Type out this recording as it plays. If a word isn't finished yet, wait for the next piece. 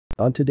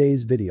On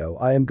today's video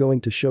I am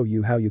going to show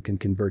you how you can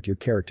convert your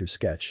character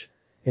sketch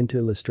into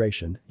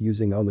illustration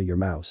using only your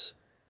mouse.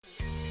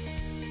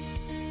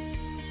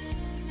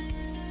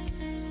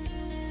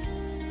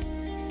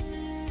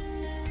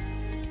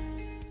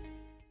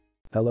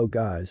 Hello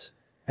guys.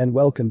 And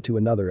welcome to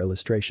another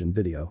illustration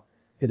video.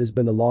 It has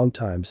been a long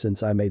time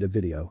since I made a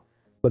video.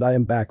 But I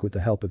am back with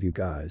the help of you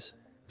guys.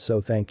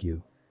 So thank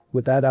you.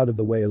 With that out of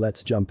the way,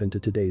 let's jump into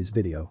today's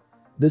video.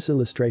 This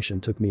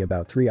illustration took me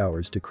about 3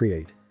 hours to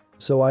create.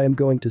 So I am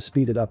going to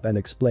speed it up and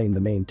explain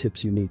the main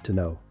tips you need to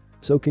know.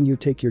 So can you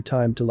take your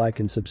time to like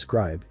and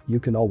subscribe? You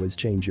can always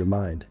change your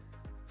mind.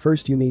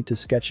 First you need to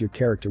sketch your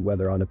character,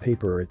 whether on a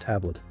paper or a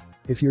tablet.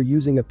 If you're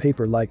using a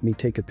paper like me,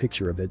 take a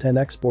picture of it and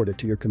export it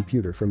to your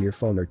computer from your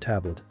phone or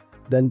tablet.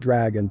 Then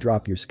drag and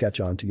drop your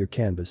sketch onto your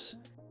canvas.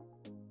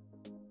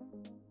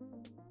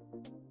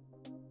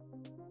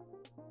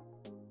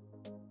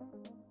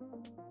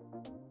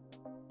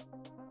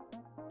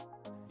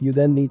 You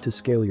then need to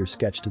scale your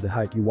sketch to the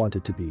height you want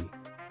it to be.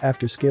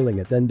 After scaling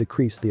it, then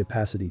decrease the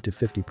opacity to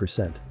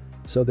 50%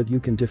 so that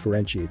you can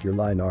differentiate your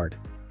line art.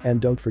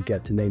 And don't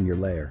forget to name your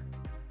layer.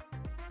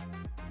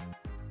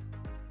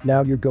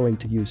 Now you're going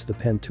to use the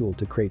pen tool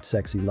to create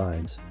sexy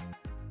lines.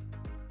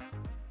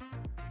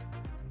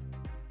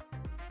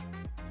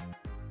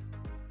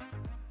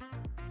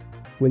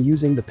 When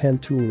using the pen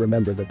tool,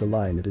 remember that the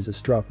line it is a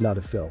stroke, not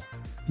a fill.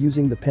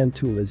 Using the pen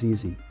tool is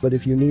easy, but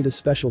if you need a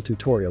special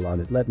tutorial on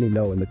it, let me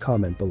know in the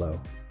comment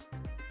below.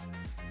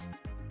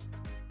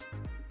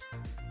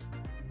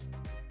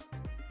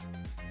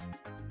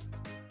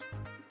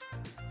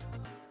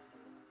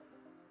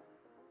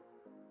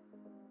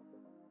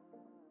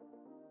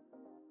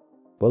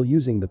 While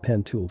using the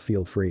pen tool,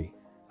 feel free.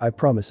 I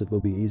promise it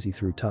will be easy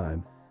through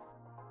time.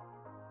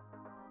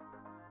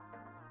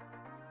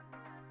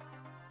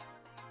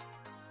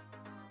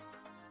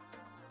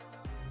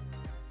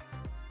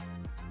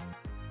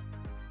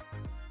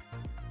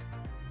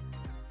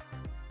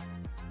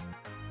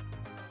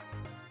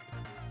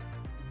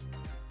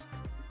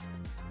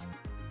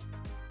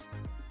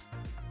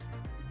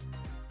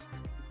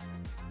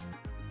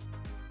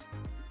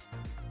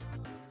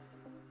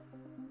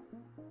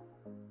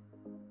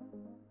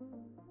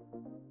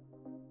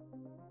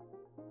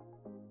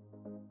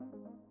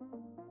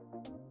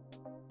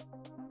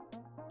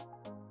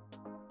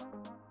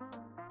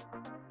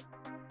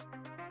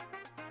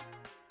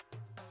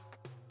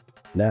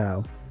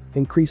 Now,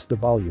 increase the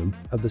volume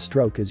of the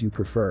stroke as you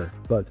prefer,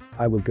 but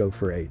I will go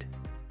for 8.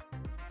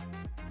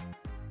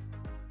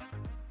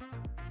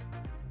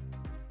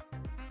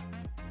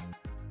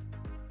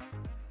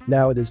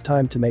 Now it is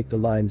time to make the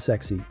line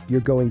sexy.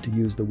 You're going to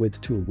use the width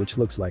tool, which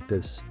looks like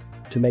this,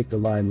 to make the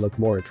line look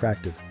more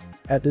attractive.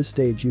 At this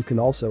stage you can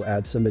also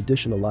add some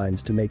additional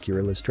lines to make your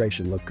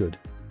illustration look good.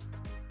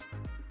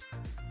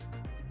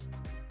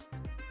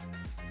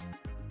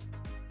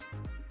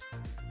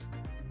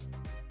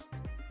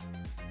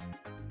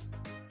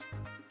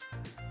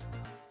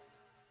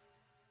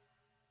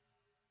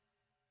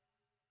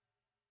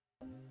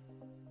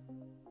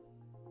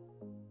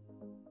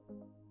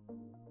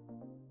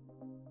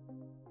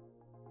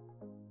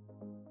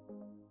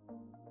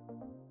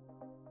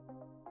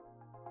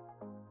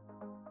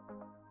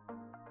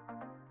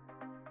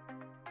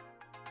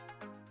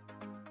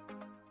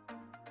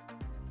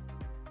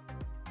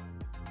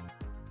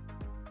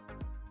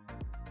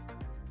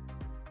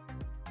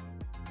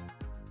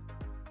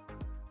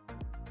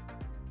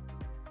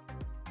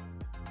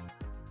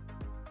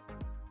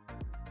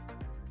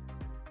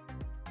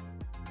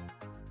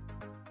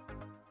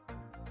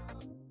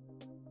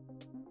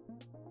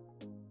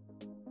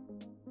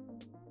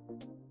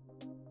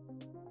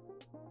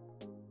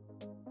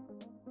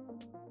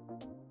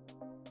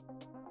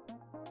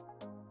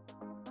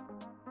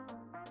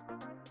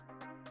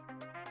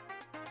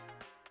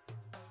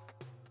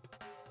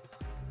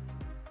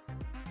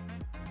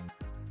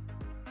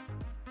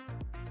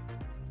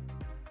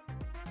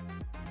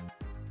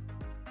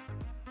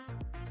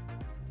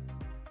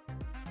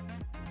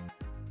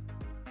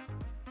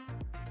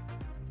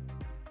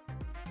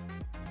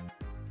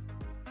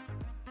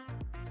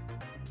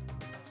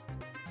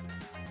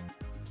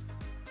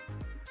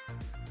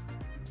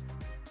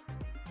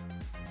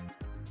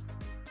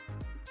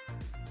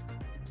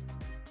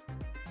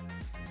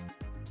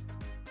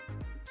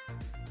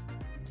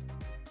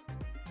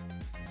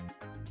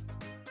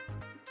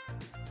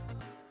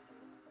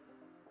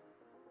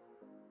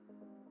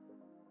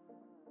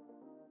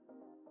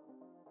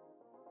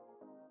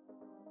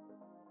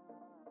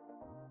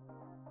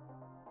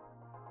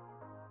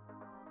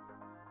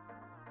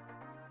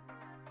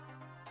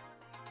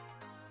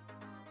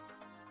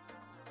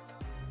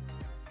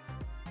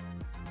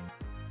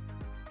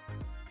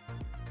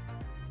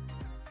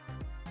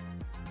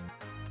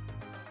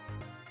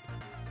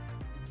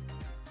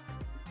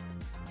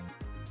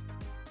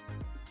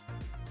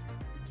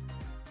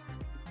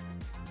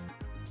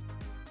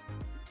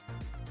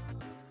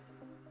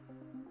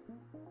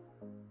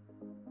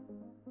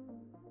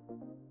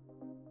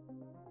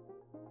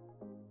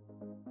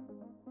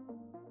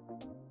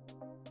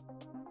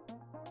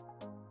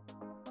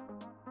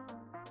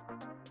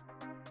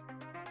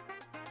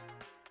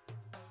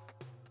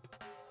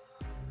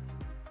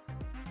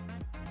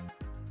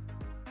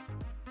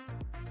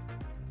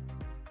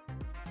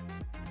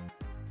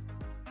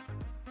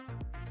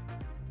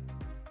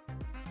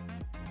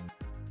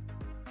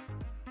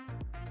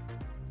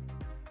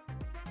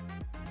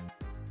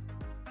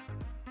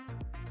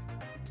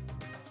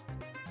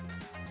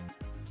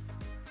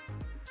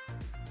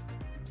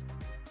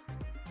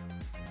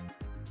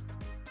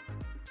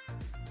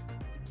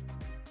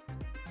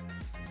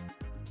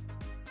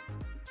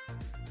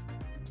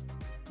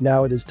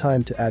 Now it is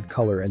time to add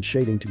color and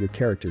shading to your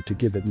character to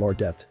give it more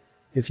depth.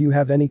 If you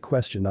have any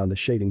question on the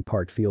shading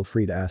part, feel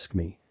free to ask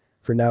me.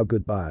 For now,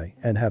 goodbye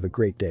and have a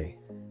great day.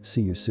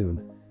 See you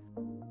soon.